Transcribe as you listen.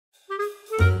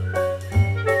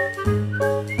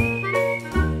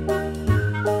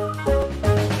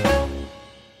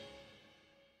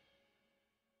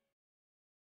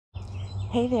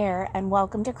Hey there, and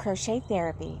welcome to Crochet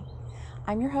Therapy.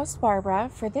 I'm your host,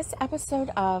 Barbara, for this episode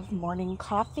of Morning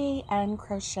Coffee and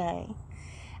Crochet.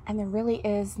 And there really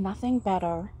is nothing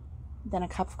better than a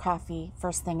cup of coffee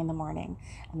first thing in the morning.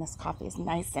 And this coffee is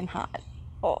nice and hot.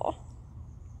 Oh.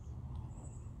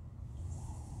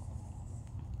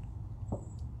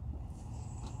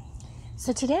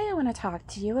 So today I want to talk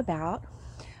to you about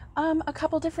a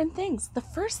couple different things. The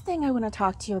first thing I want to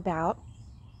talk to you about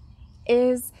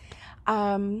is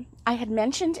I had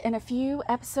mentioned in a few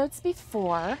episodes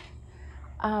before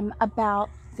about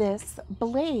this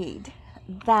blade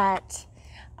that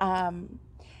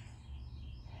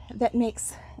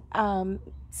makes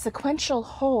sequential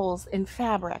holes in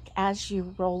fabric as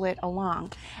you roll it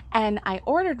along. And I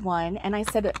ordered one, and I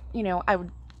said, I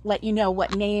would let you know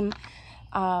what name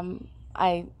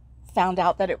I found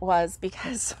out that it was,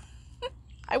 because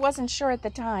I wasn't sure at the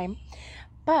time.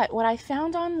 But what I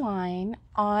found online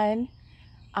on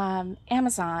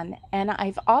Amazon, and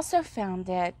I've also found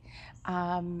it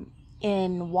in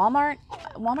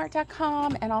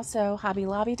Walmart.com and also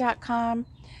HobbyLobby.com.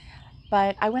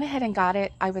 But I went ahead and got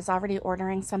it. I was already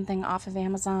ordering something off of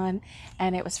Amazon,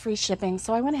 and it was free shipping,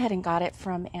 so I went ahead and got it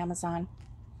from Amazon.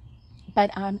 But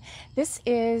this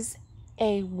is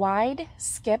a wide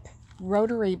skip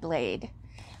rotary blade.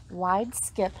 Wide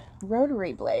skip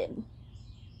rotary blade.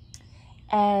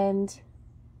 And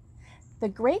the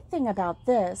great thing about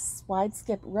this wide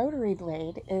skip rotary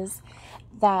blade is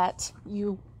that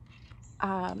you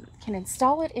can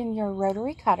install it in your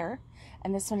rotary cutter.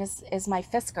 And this one is my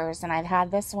Fiskars, and I've had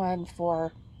this one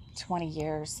for 20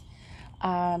 years.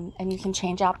 And you can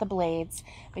change out the blades,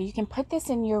 but you can put this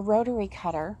in your rotary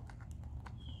cutter,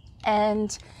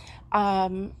 and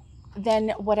then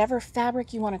whatever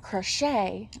fabric you want to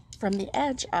crochet from the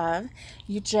edge of,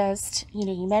 you just,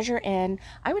 you measure in.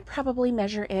 I would probably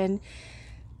measure in,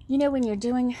 when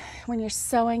you're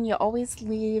sewing, you always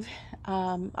leave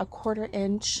a 1/4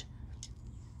 inch.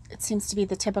 It seems to be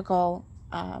the typical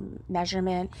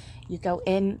measurement. You go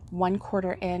in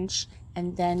 1/4 inch,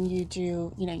 and then you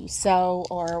do, you sew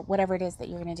or whatever it is that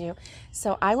you're going to do.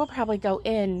 So I will probably go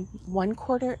in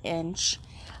 1/4 inch,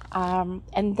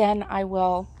 and then I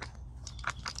will,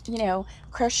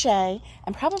 crochet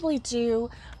and probably do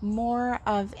more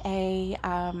of a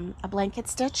blanket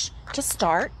stitch to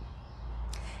start.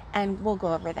 And we'll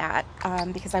go over that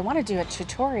because I want to do a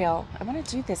tutorial. I want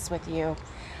to do this with you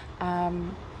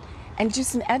and do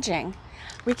some edging.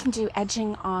 We can do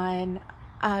edging on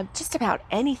just about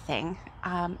anything,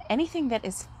 anything that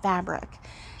is fabric.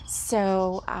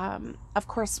 So, of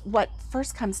course, what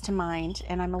first comes to mind,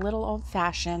 and I'm a little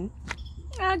old-fashioned.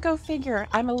 Go figure.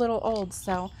 I'm a little old,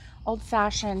 so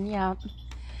old-fashioned, yeah.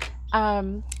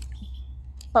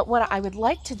 But what I would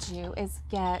like to do is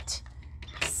get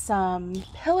some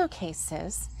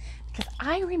pillowcases, because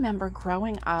I remember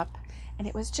growing up, and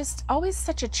it was just always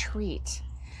such a treat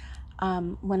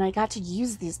when I got to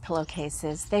use these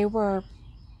pillowcases. They were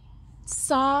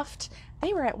soft.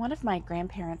 They were at one of my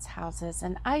grandparents' houses,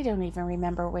 and I don't even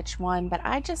remember which one, but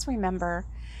I just remember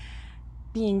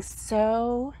being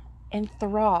so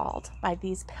enthralled by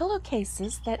these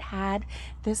pillowcases that had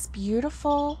this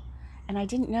beautiful, and I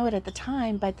didn't know it at the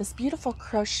time, but this beautiful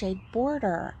crocheted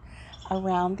border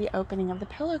around the opening of the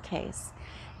pillowcase.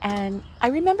 And I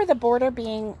remember the border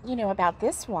being, about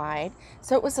this wide,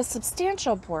 so it was a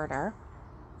substantial border.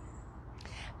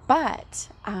 But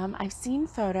I've seen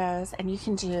photos, and you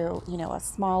can do, a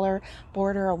smaller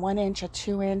border, a 1 inch, a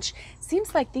 2 inch.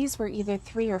 Seems like these were either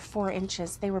 3 or 4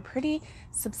 inches. They were pretty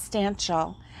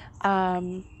substantial.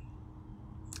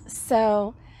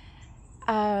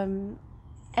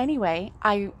 Anyway,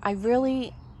 I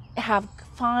really have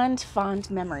fond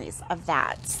memories of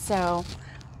that. So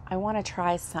I want to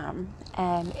try some,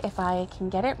 and if I can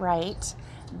get it right,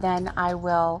 then I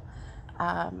will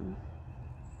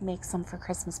make some for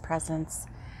Christmas presents.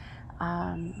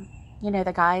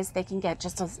 The guys, they can get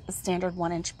just a standard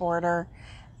 1 inch border.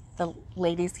 The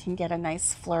ladies can get a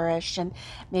nice flourish, and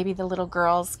maybe the little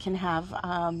girls can have,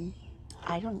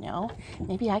 I don't know,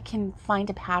 maybe I can find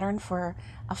a pattern for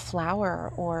a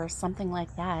flower or something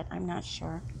like that. I'm not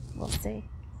sure. We'll see.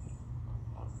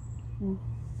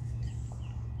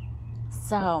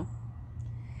 So,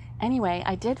 anyway,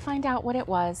 I did find out what it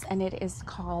was, and it is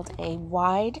called a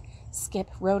wide skip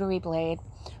rotary blade.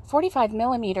 45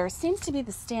 millimeters seems to be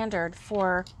the standard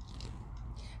for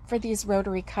these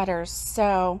rotary cutters.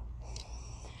 So,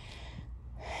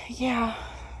 yeah.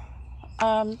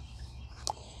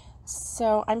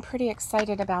 So I'm pretty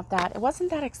excited about that. It wasn't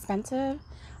that expensive.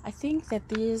 I think that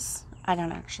these, I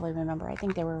don't actually remember. I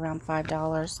think they were around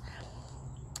 $5.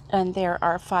 And there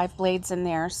are 5 blades in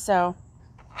there. So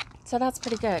So that's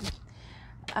pretty good.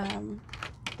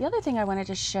 The other thing I wanted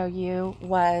to show you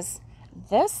was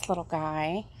this little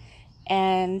guy.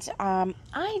 And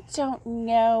I don't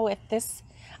know if this,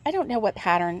 I don't know what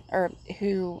pattern or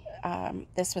who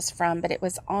this was from, but it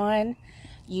was on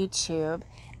YouTube,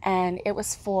 and it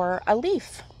was for a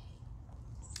leaf.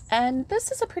 And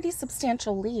this is a pretty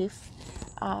substantial leaf.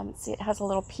 See, it has a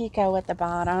little picot at the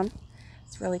bottom.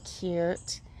 It's really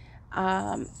cute.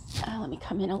 Let me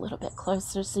come in a little bit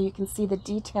closer so you can see the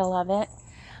detail of it.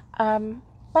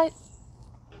 But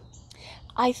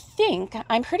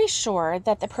I'm pretty sure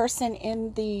that the person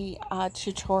in the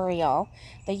tutorial,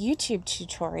 the YouTube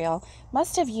tutorial,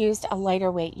 must have used a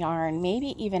lighter weight yarn,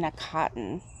 maybe even a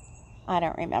cotton. I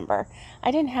don't remember.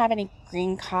 I didn't have any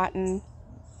green cotton.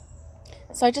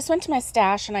 So I just went to my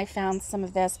stash and I found some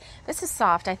of this. This is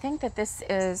soft. I think that this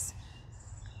is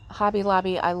Hobby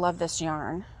Lobby. I love this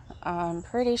yarn. I'm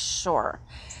pretty sure.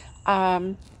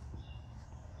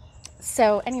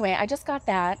 So anyway, I just got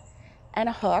that and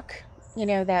a hook, you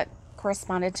know, that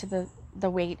corresponded to the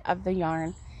weight of the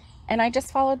yarn. And I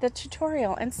just followed the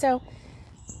tutorial. And so,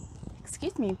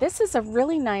 excuse me, this is a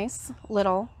really nice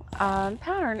little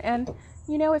pattern. And,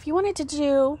 you know, if you wanted to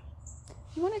do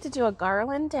a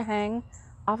garland to hang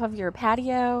off of your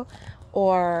patio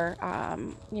or,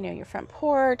 you know, your front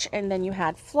porch, and then you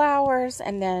had flowers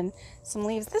and then some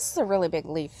leaves. This is a really big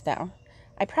leaf though.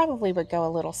 I probably would go a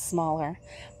little smaller,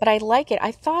 but I like it.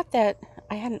 I thought that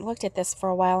I hadn't looked at this for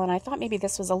a while, and I thought maybe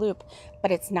this was a loop,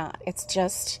 but it's not. It's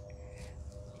just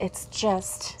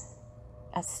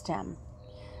a stem.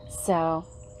 So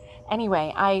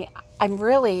anyway, I'm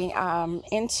really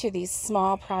into these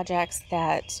small projects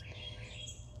that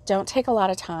don't take a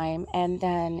lot of time, and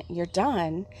then you're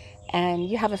done and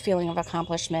you have a feeling of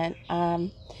accomplishment.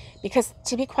 Because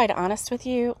to be quite honest with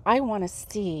you, I want to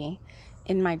see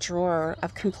in my drawer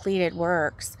of completed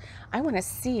works, I want to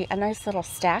see a nice little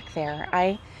stack there.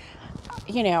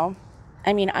 You know,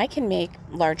 I mean, I can make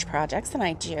large projects, and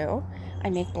I do. I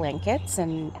make blankets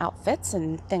and outfits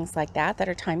and things like that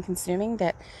are time consuming,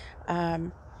 that,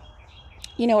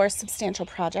 you know, are substantial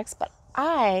projects. But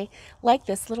I like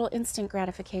this little instant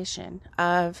gratification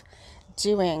of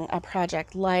doing a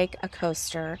project like a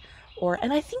coaster,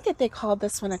 and I think that they called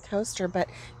this one a coaster, but,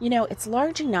 you know, it's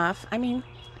large enough. I mean,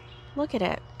 look at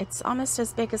it. It's almost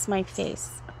as big as my face.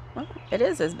 Well, it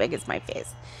is as big as my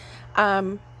face.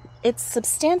 It's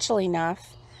substantial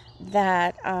enough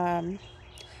that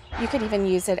you could even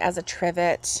use it as a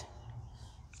trivet,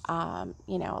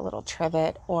 you know, a little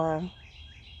trivet, or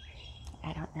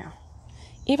I don't know,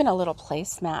 even a little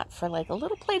placemat for like a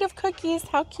little plate of cookies.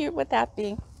 How cute would that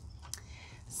be?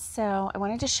 So I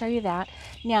wanted to show you that.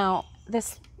 Now,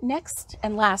 this next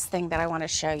and last thing that I want to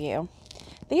show you,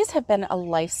 these have been a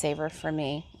lifesaver for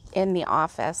me in the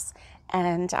office.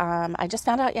 And I just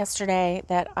found out yesterday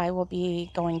that I will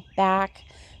be going back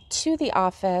to the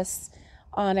office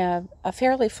on a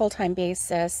fairly full-time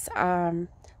basis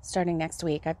starting next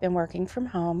week. I've been working from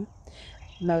home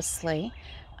mostly,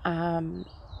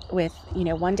 with, you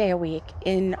know, 1 day a week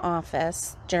in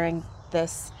office during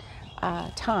this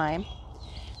time.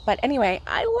 But anyway,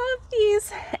 I love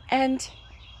these. And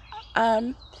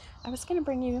I was going to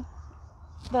bring you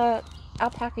the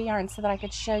alpaca yarn so that I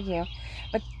could show you,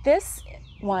 but this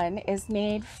one is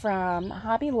made from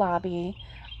Hobby Lobby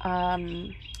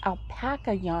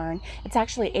alpaca yarn. It's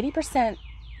actually 80%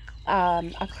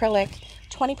 acrylic,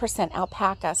 20%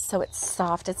 alpaca, so it's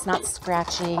soft, it's not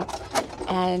scratchy,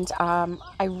 and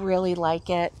I really like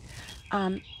it.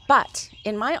 But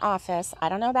in my office, I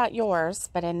don't know about yours,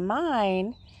 but in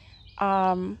mine,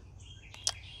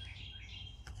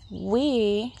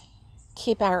 we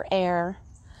keep our air,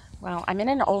 well, I'm in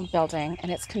an old building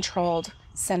and it's controlled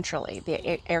centrally.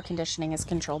 The air conditioning is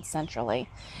controlled centrally.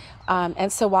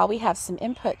 And so while we have some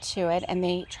input to it and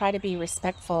they try to be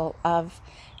respectful of,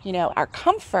 you know, our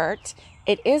comfort,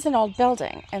 it is an old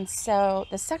building. And so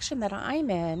the section that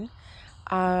I'm in,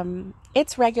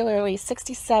 it's regularly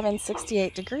 67,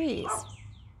 68 degrees.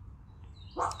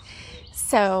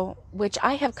 So, which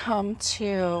I have come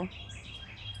to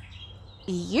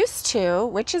be used to,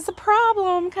 which is a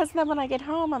problem, because then when I get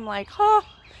home, I'm like, oh,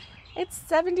 it's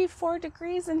 74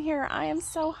 degrees in here. I am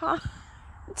so hot.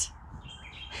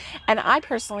 And I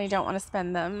personally don't want to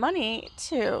spend the money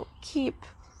to keep,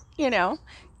 you know,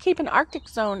 keep an Arctic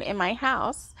zone in my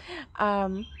house.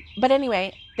 But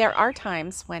anyway, there are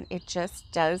times when it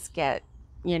just does get,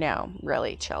 you know,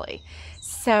 really chilly.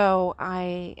 So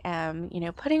I am, you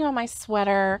know, putting on my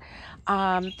sweater.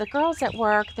 The girls at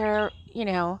work, they're, you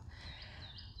know,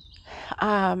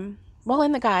 Well,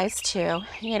 and the guys too,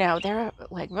 you know, they're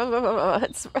like, "Blah, blah, blah, blah,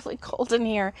 it's really cold in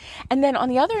here." And then on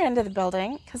the other end of the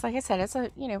building, because like I said, it's a,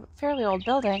 you know, fairly old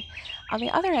building. On the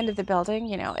other end of the building,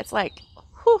 you know, it's like,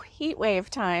 whew, heat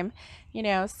wave time, you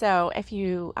know. So if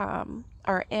you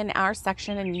are in our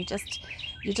section and you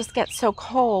just get so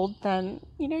cold, then,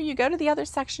 you know, you go to the other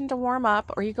section to warm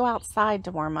up, or you go outside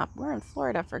to warm up. We're in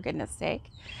Florida, for goodness sake.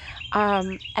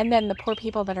 And then the poor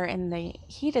people that are in the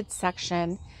heated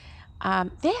section,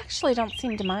 they actually don't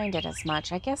seem to mind it as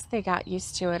much. I guess they got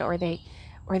used to it, or they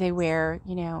wear,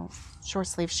 you know, short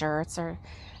sleeve shirts or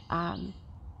um,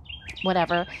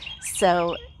 whatever.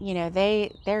 So, you know,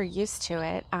 they're used to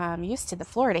it, used to the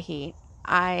Florida heat.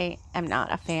 I am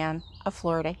not a fan of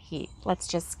Florida heat. Let's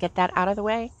just get that out of the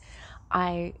way.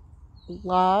 I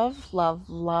love, love,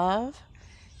 love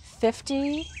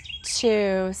 50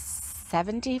 to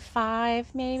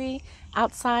 75 maybe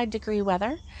outside degree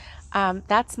weather.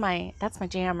 That's my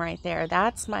jam right there.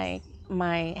 That's my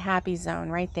happy zone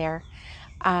right there.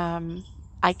 Um,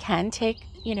 I can take,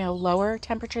 you know, lower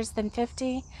temperatures than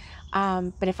 50,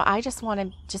 but if I just want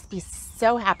to just be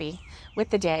so happy with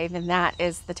the day, then that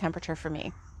is the temperature for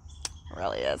me. It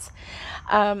really is.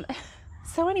 Um,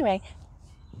 so anyway,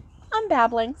 I'm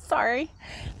babbling. Sorry,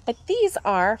 but these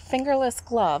are fingerless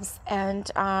gloves,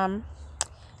 and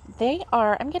they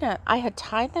are, I had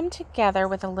tied them together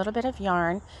with a little bit of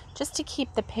yarn just to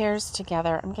keep the pairs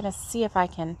together. I'm going to see if I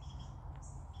can,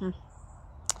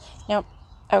 nope,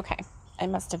 okay, I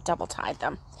must have double tied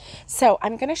them. So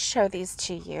I'm going to show these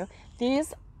to you.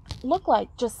 These look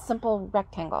like just simple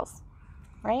rectangles,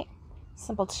 right?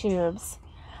 Simple tubes.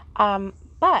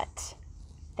 But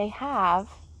they have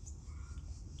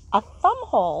a thumb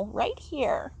hole right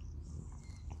here.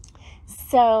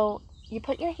 So you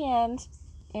put your hand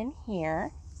in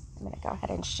here. I'm going to go ahead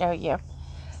and show you.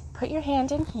 Put your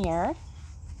hand in here,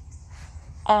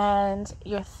 and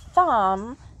your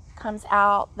thumb comes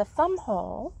out the thumb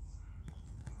hole,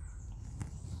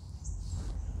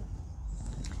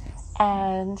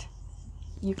 and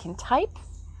you can type,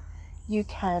 you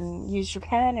can use your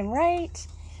pen and write,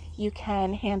 you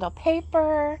can handle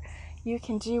paper, you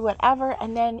can do whatever,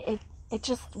 and then it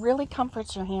just really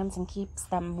comforts your hands and keeps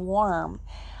them warm.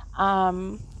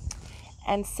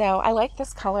 And so I like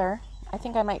this color. I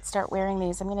think I might start wearing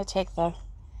these. I'm going to take the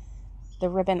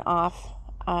ribbon off,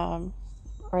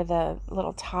 or the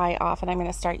little tie off, and I'm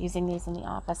going to start using these in the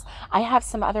office. I have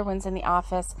some other ones in the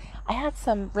office. I had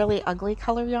some really ugly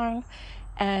color yarn,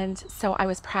 and so I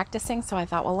was practicing, so I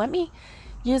thought, well, let me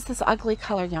use this ugly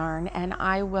color yarn, and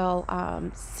I will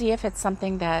see if it's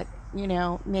something that, you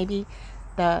know, maybe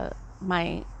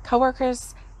my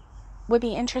coworkers would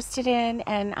be interested in.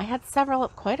 And I had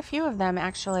quite a few of them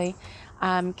actually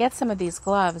get some of these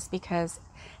gloves, because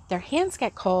their hands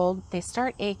get cold, they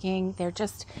start aching, they're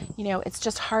just, you know, it's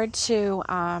just hard to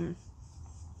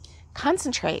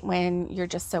concentrate when you're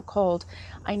just so cold.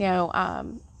 I know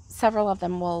several of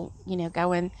them will, you know,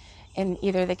 go in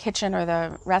either the kitchen or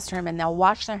the restroom, and they'll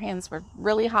wash their hands with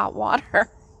really hot water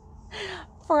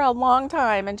for a long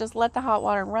time and just let the hot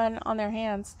water run on their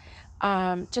hands,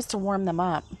 just to warm them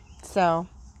up. So,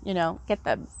 you know, get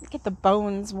the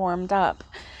bones warmed up.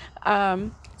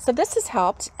 So this has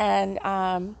helped, and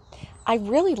I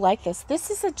really like this. This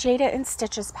is a Jada and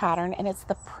Stitches pattern, and it's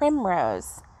the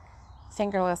Primrose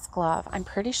fingerless glove. I'm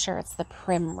pretty sure it's the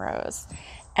Primrose.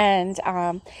 And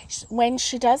when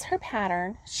she does her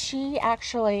pattern, she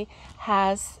actually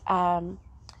has an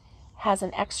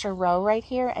extra row right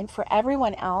here, and for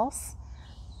everyone else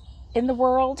in the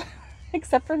world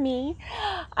except for me,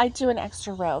 I do an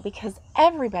extra row, because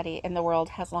everybody in the world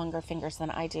has longer fingers than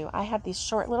I do. I have these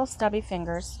short little stubby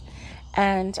fingers,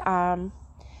 and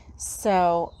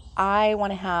so I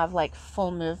want to have like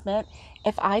full movement.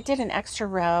 If I did an extra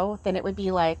row, then it would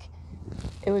be like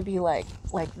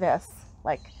this,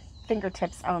 like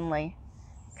fingertips only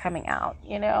coming out,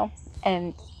 you know,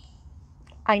 and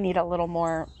I need a little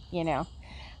more, you know,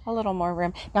 a little more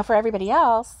room. Now for everybody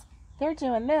else, they're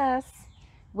doing this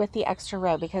with the extra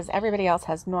row, because everybody else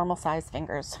has normal size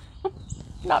fingers,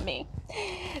 not me.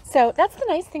 So that's the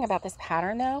nice thing about this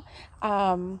pattern, though,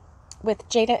 with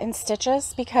Jada and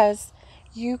Stitches, because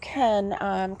you can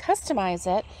customize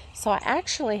it. So I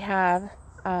actually have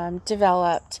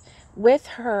developed with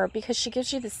her, because she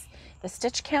gives you the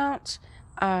stitch count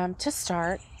to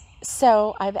start.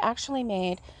 So I've actually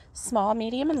made small,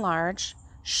 medium, and large,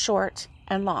 short,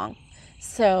 and long.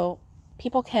 So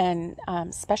people can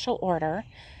special order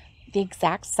the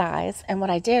exact size. And what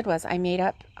I did was I made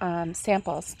up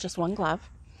samples, just one glove,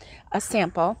 a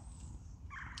sample,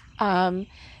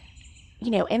 you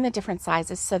know, in the different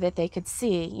sizes so that they could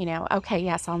see, you know, okay,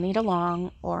 yes, I'll need a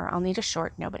long or I'll need a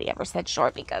short. Nobody ever said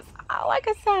short because, like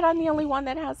I said, I'm the only one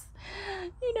that has,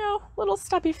 you know, little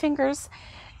stubby fingers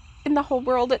in the whole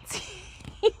world, it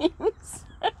seems.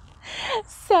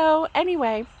 So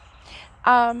anyway,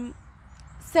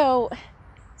 so,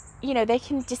 you know, they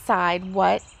can decide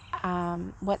what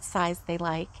size they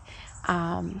like.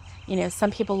 You know,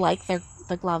 some people like the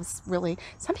gloves really,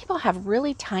 some people have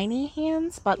really tiny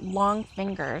hands, but long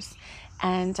fingers.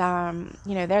 And,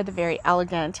 you know, they're the very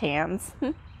elegant hands.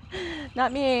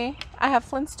 Not me. I have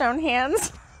Flintstone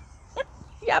hands.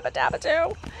 Yabba dabba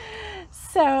do.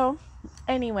 So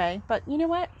anyway, but you know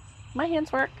what? My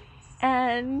hands work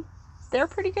and they're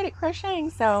pretty good at crocheting.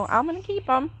 So I'm going to keep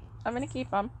them. I'm going to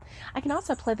keep them. I can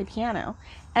also play the piano.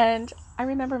 And I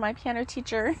remember my piano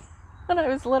teacher when I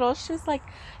was little, she was like,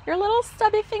 your little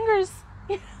stubby fingers,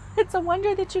 it's a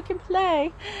wonder that you can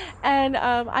play. And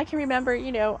I can remember,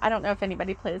 you know, I don't know if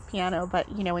anybody plays piano,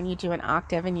 but you know, when you do an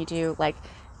octave and you do like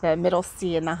the middle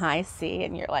C and the high C,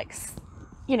 and you're like,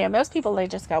 you know, most people, they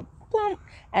just go plump.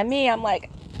 And me, I'm like,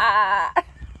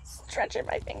 stretching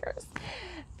my fingers.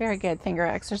 Very good finger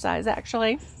exercise,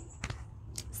 actually.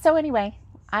 So anyway,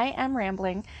 I am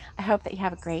rambling. I hope that you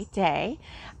have a great day.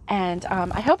 And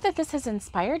I hope that this has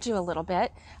inspired you a little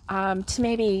bit to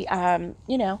maybe,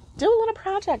 you know, do a little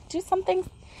project, do something,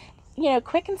 you know,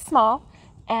 quick and small.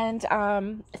 And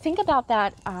think about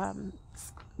that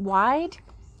wide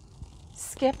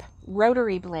skip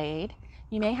rotary blade.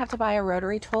 You may have to buy a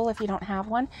rotary tool if you don't have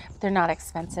one, but they're not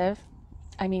expensive.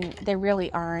 I mean, they really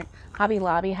aren't. Hobby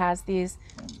Lobby has these.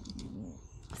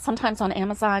 Sometimes on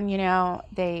Amazon, you know,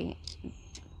 they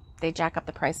jack up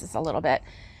the prices a little bit.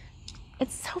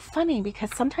 It's so funny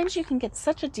because sometimes you can get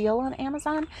such a deal on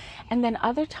Amazon, and then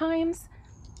other times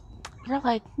you're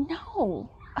like, no,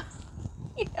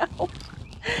 you know,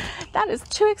 that is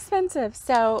too expensive.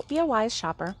 So be a wise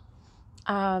shopper.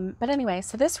 But anyway,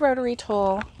 so this rotary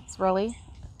tool is really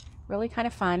kind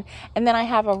of fun. And then I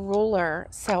have a ruler,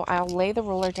 so I'll lay the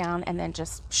ruler down and then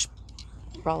just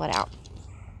roll it out.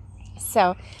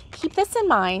 So keep this in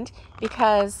mind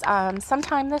because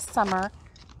sometime this summer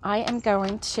I am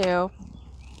going to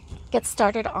get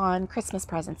started on Christmas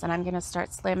presents, and I'm going to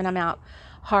start slamming them out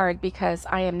hard because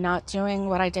I am not doing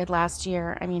what I did last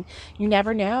year. I mean, you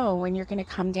never know when you're going to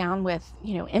come down with,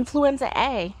 you know, influenza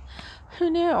A. Who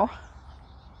knew?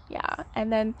 Yeah.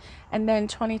 And then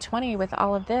 2020 with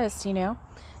all of this, you know,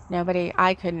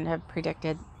 I couldn't have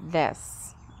predicted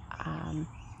this.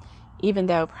 Even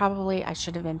though probably I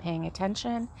should have been paying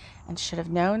attention and should have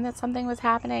known that something was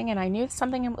happening, and I knew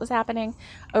something was happening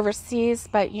overseas,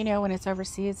 but you know, when it's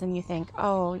overseas and you think,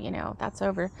 oh, you know, that's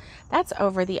over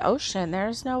the ocean.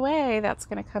 There's no way that's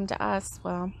going to come to us.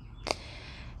 Well,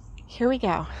 here we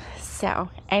go. So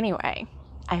anyway,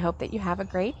 I hope that you have a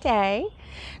great day.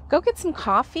 Go get some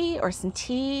coffee or some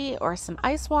tea or some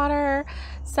ice water,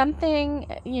 something,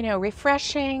 you know,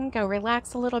 refreshing. Go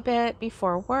relax a little bit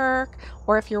before work,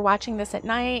 or if you're watching this at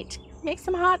night, make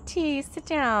some hot tea, sit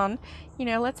down, you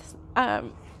know, let's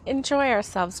enjoy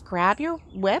ourselves. Grab your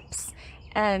whips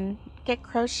and get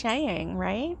crocheting,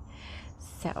 right?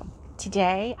 So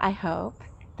today, I hope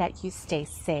that you stay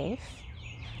safe,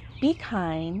 be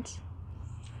kind,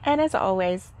 and as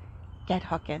always, get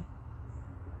hooking.